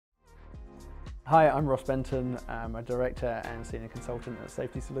Hi, I'm Ross Benton. I'm a Director and Senior Consultant at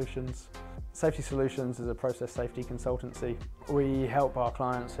Safety Solutions. Safety Solutions is a process safety consultancy. We help our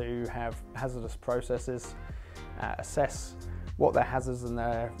clients who have hazardous processes assess what their hazards and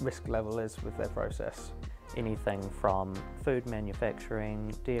their risk level is with their process. Anything from food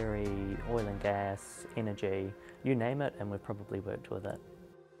manufacturing, dairy, oil and gas, energy, you name it, and we've probably worked with it.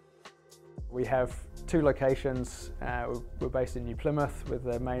 We have two locations. We're based in New Plymouth with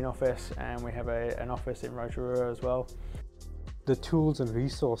the main office, and we have an office in Rotorua as well. The tools and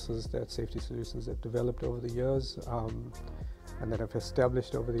resources that Safety Solutions have developed over the years and that have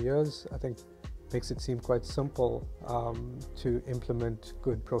established over the years, I think makes it seem quite simple to implement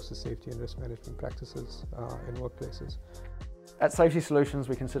good process safety and risk management practices in workplaces. At Safety Solutions,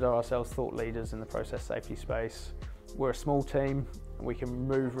 we consider ourselves thought leaders in the process safety space. We're a small team, we can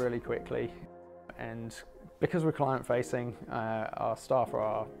move really quickly, and because we're client facing, our staff are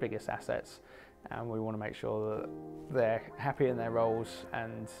our biggest assets, and we want to make sure that they're happy in their roles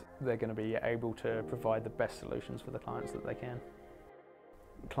and they're going to be able to provide the best solutions for the clients that they can.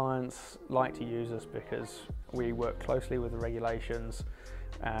 Clients like to use us because we work closely with the regulations,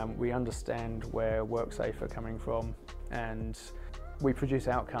 we understand where WorkSafe are coming from, and we produce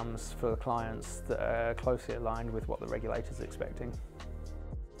outcomes for the clients that are closely aligned with what the regulator's expecting.